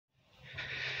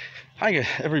Hi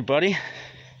everybody,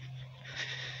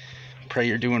 pray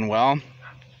you're doing well.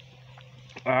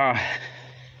 What I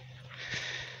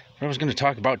was going to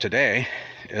talk about today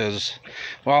is,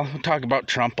 we'll talk about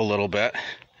Trump a little bit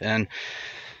and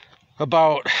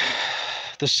about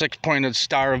the six-pointed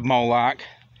star of Moloch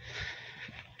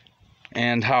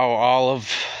and how all of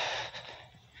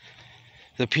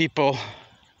the people,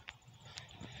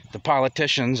 the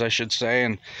politicians I should say,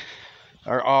 and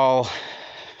are all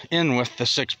in with the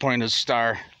six-pointed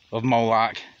star of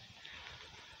Moloch.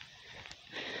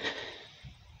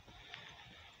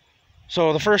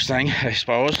 So the first thing, I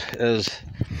suppose, is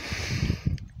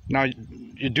now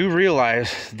you do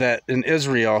realize that in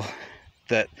Israel,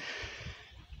 that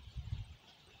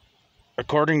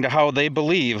according to how they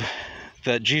believe,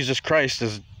 that Jesus Christ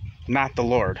is not the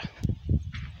Lord.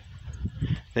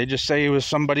 They just say he was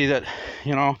somebody that,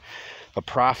 a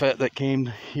prophet that came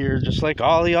here just like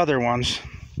all the other ones,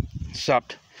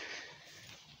 except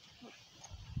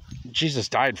Jesus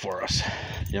died for us.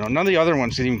 None of the other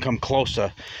ones didn't even come close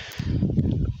to.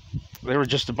 They were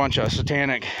just a bunch of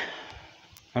satanic,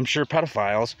 I'm sure,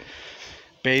 pedophiles,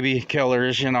 baby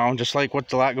killers, just like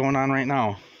what's a lot going on right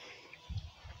now.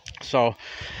 So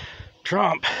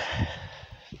Trump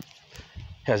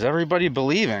has everybody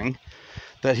believing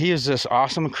that he is this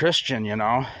awesome Christian.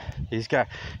 He's got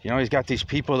these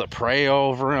people that pray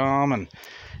over him, and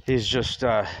he's just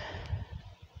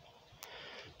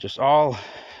all,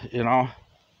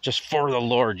 just for the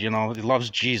Lord. He loves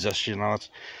Jesus.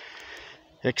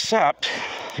 Except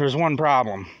there's one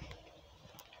problem,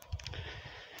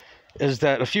 is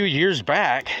that a few years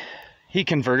back he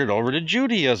converted over to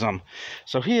Judaism.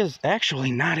 So he is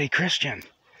actually not a Christian.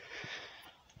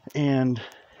 And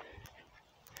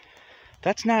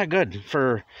that's not good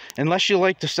unless you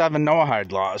like the 7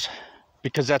 Noahide laws,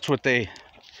 because that's what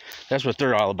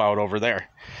they're all about over there,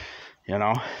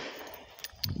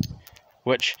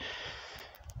 which,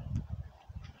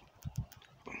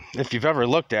 if you've ever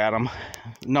looked at them,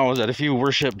 know that if you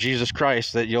worship Jesus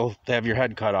Christ, that you'll have your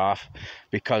head cut off,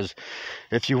 because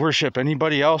if you worship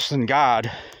anybody else than God,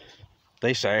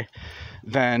 they say,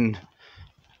 then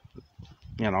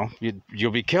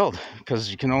you'll be killed, because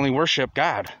you can only worship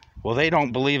God. Well, they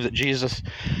don't believe that Jesus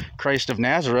Christ of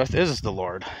Nazareth is the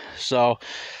Lord, so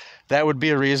that would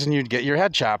be a reason you'd get your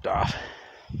head chopped off,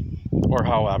 or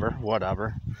however,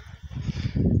 whatever.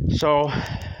 So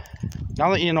now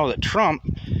that you know that Trump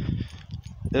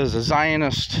is a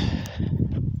Zionist,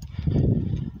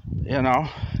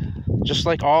 just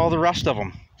like all the rest of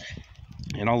them.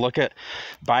 Look at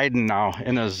Biden now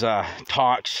in his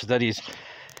talks that he's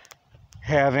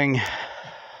having.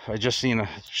 I just seen a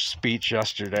speech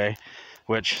yesterday,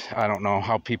 which I don't know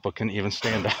how people can even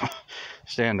stand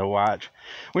to watch.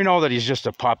 We know that he's just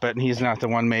a puppet and he's not the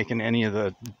one making any of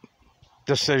the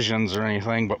decisions or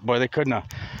anything, but boy, they couldn't have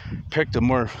picked a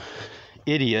more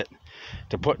idiot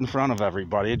to put in front of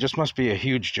everybody. It just must be a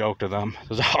huge joke to them,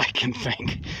 is all I can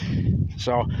think.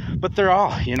 So, but they're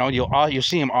all, you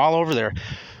see them all over there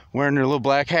wearing their little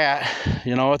black hat,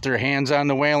 with their hands on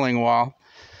the Wailing Wall.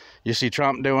 You see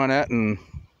Trump doing it, and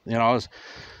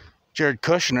Jared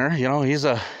Kushner, he's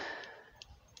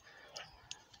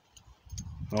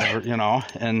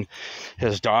and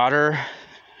his daughter,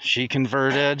 she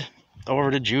converted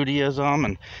over to Judaism,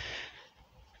 and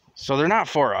so they're not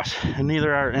for us, and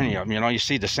neither are any of them. You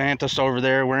see DeSantis over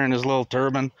there wearing his little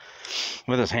turban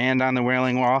with his hand on the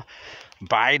Wailing Wall.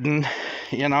 Biden,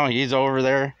 he's over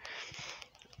there.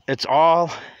 It's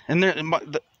all, and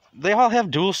they all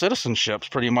have dual citizenships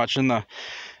pretty much.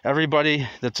 Everybody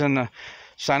that's in the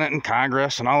Senate and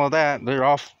Congress and all of that, they're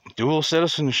all dual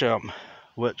citizenship,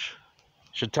 which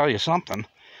should tell you something.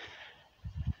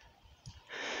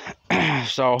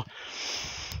 So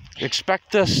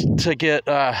expect this to get,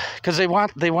 because they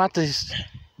want this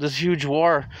huge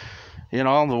war, the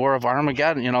war of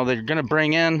Armageddon. They're going to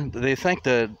bring in, they think,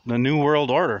 the New World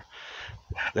Order.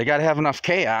 They got to have enough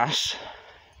chaos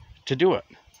to do it.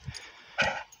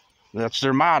 That's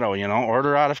their motto,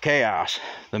 order out of chaos,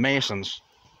 the Masons.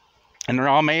 And they're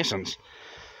all Masons.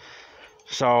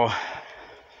 So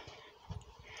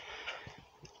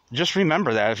just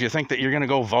remember that if you think that you're going to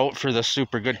go vote for this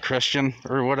super good Christian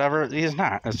or whatever, he's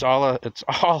not. It's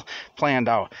all planned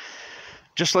out.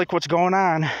 Just like what's going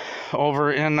on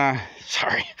over in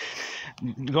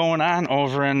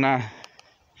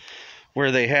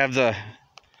where they have the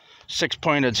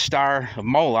six-pointed star of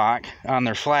Moloch on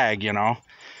their flag.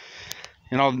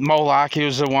 Moloch, he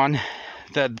was the one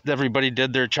that everybody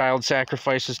did their child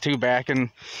sacrifices to back in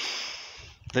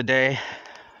the day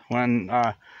when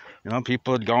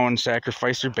people would go and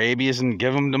sacrifice their babies and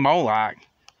give them to Moloch.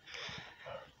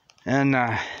 And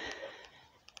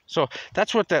So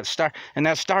that's what that star, and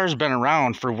that star's been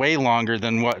around for way longer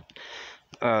than what,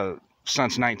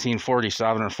 since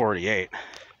 1947 or 48.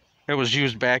 It was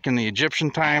used back in the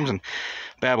Egyptian times and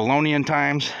Babylonian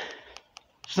times.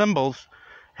 Symbols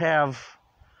have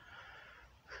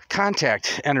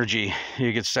contact energy,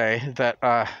 you could say, that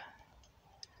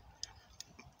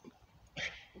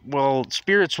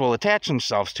spirits will attach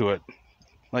themselves to it,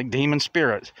 like demon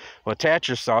spirits will attach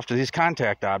yourself to these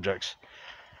contact objects.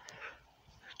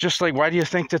 Just like, why do you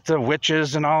think that the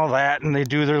witches and all that, and they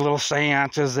do their little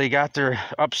seances, they got their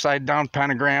upside down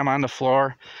pentagram on the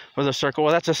floor with a circle?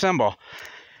 Well, that's a symbol,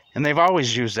 and they've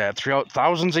always used that throughout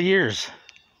thousands of years.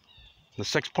 The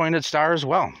 6-pointed star as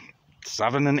well,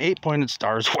 7 and 8-pointed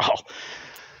star as well.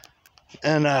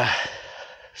 And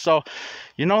so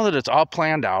you know that it's all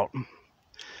planned out.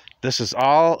 This is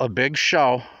all a big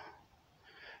show.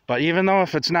 But even though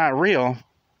if it's not real,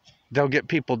 they'll get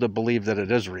people to believe that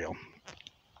it is real.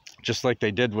 Just like they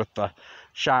did with the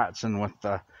shots and with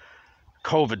the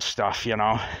COVID stuff, you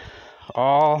know.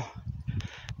 All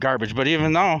garbage. But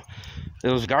even though it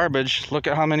was garbage, look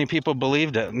at how many people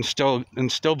believed it and still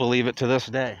believe it to this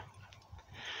day.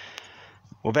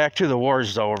 Well, back to the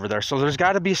wars, though, over there. So there's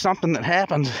got to be something that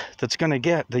happens that's going to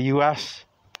get the U.S.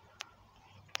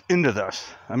 into this.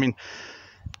 I mean,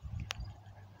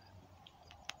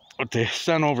 they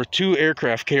sent over 2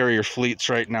 aircraft carrier fleets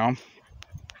right now.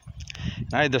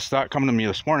 I had this thought coming to me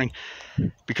this morning,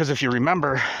 because if you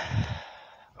remember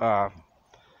the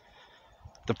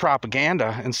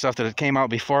propaganda and stuff that had came out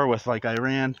before with like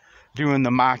Iran doing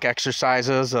the mock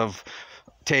exercises of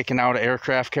taking out an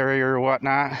aircraft carrier or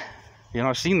whatnot, you know,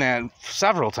 I've seen that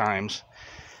several times.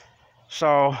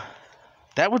 So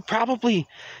that would probably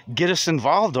get us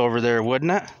involved over there,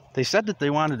 wouldn't it? They said that they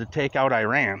wanted to take out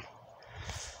Iran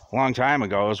a long time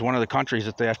ago. It was one of the countries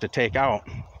that they have to take out.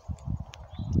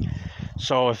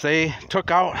 So if they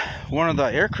took out one of the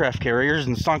aircraft carriers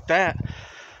and sunk that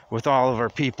with all of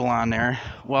our people on there,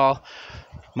 well,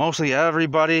 mostly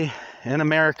everybody in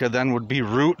America then would be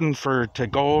rooting to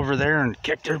go over there and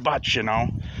kick their butts, you know,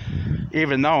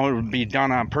 even though it would be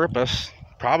done on purpose,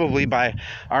 probably by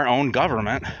our own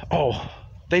government. Oh,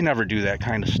 they never do that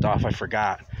kind of stuff, I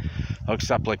forgot,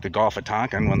 except like the Gulf of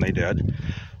Tonkin when they did,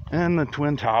 and the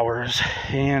Twin Towers,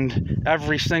 and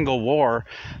every single war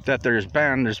that there's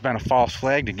been a false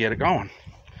flag to get it going.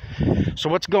 So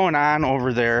what's going on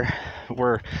over there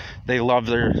where they love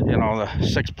their, you know, the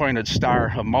 6-pointed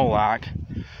star of Moloch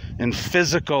in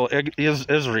physical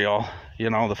Israel, you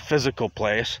know, the physical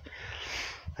place.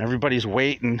 Everybody's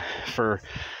waiting for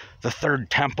the third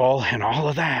temple and all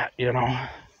of that, you know.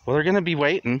 Well, they're going to be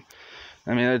waiting.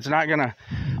 I mean, it's not going to,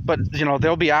 but, you know,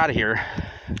 they'll be out of here,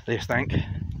 they think.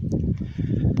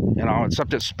 You know,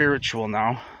 except it's spiritual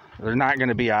now. They're not going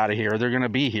to be out of here. They're going to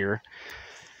be here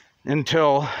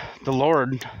until the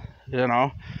Lord, you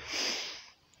know,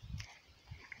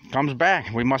 comes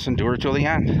back. We must endure till the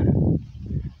end.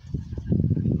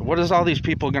 What is all these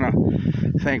people going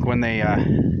to think when they,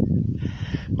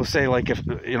 will say, like, if,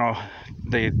 you know,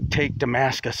 they take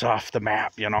Damascus off the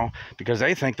map, you know, because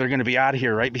they think they're going to be out of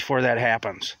here right before that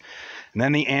happens. And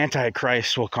then the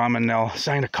Antichrist will come and they'll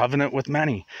sign a covenant with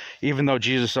many, even though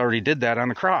Jesus already did that on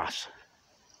the cross.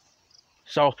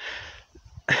 So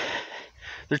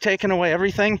they're taking away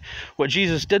everything what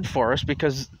Jesus did for us,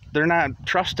 because they're not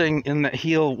trusting in that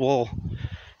He will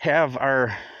have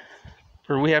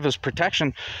we have His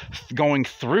protection going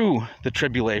through the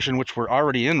tribulation, which we're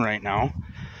already in right now.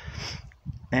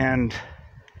 And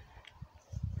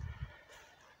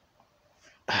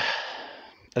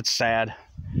it's sad.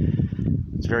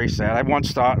 It's very sad. I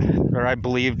once thought, or I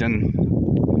believed in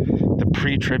the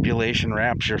pre-tribulation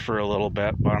rapture for a little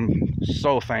bit, but I'm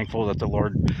so thankful that the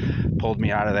Lord pulled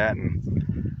me out of that.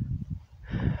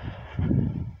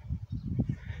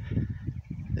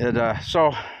 And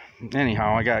so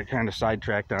anyhow, I got kind of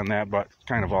sidetracked on that, but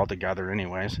kind of all together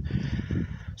anyways.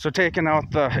 So taking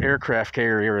out the aircraft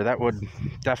carrier, that would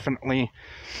definitely,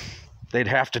 they'd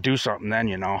have to do something then,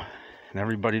 you know, and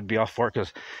everybody'd be all for it,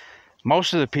 because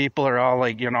most of the people are all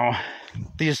like, you know,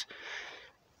 these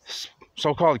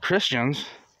so-called Christians,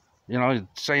 you know,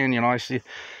 saying, you know, I see,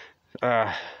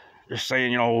 they're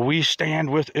saying, you know, we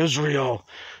stand with Israel,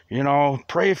 you know,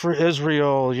 pray for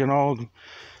Israel, you know.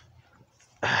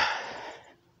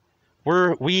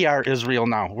 We are Israel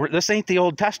now. This ain't the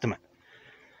Old Testament.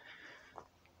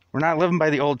 We're not living by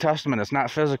the Old Testament. It's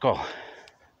not physical.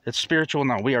 It's spiritual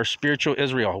now. We are spiritual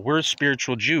Israel. We're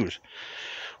spiritual Jews.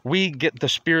 We get the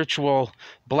spiritual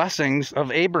blessings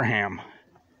of Abraham.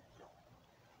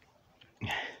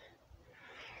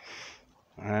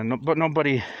 But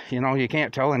nobody, you know, you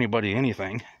can't tell anybody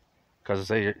anything. because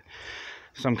they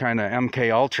some kind of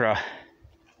MK Ultra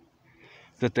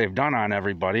that they've done on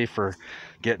everybody for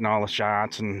getting all the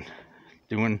shots and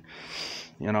doing,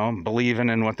 you know, believing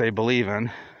in what they believe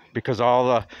in, because all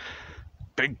the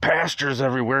big pastors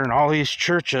everywhere and all these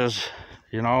churches,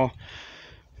 you know,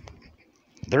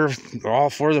 they're all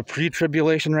for the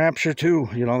pre-tribulation rapture too.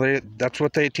 You know, that's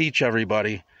what they teach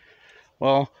everybody.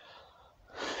 Well,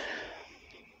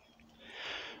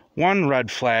 one red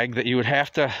flag that you would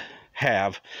have to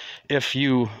have if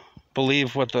you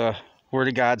believe what the Word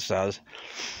of God says,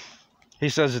 he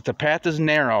says that the path is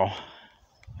narrow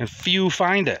and few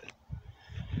find it.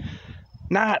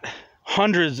 Not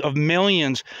hundreds of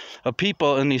millions of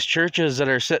people in these churches that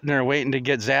are sitting there waiting to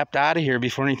get zapped out of here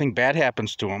before anything bad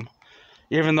happens to them.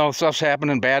 Even though stuff's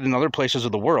happening bad in other places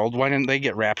of the world, why didn't they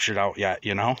get raptured out yet,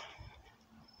 you know?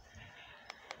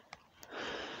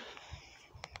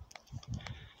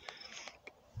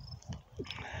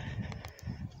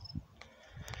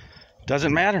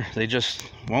 Doesn't matter. They just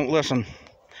won't listen.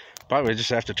 But we just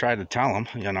have to try to tell them,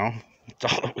 you know.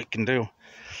 That's all that we can do.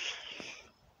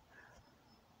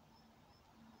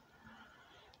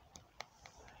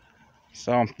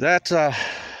 So that's all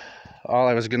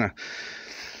I was going to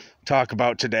talk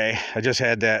about today. I just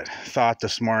had that thought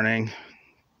this morning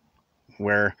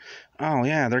where, oh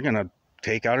yeah, they're going to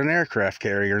take out an aircraft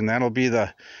carrier, and that'll be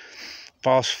the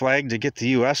false flag to get the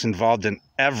U.S. involved in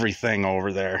everything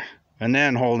over there. And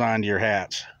then hold on to your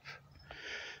hats.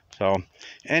 So,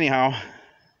 anyhow,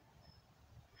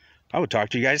 I will talk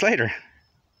to you guys later.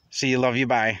 See you, love you,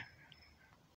 bye.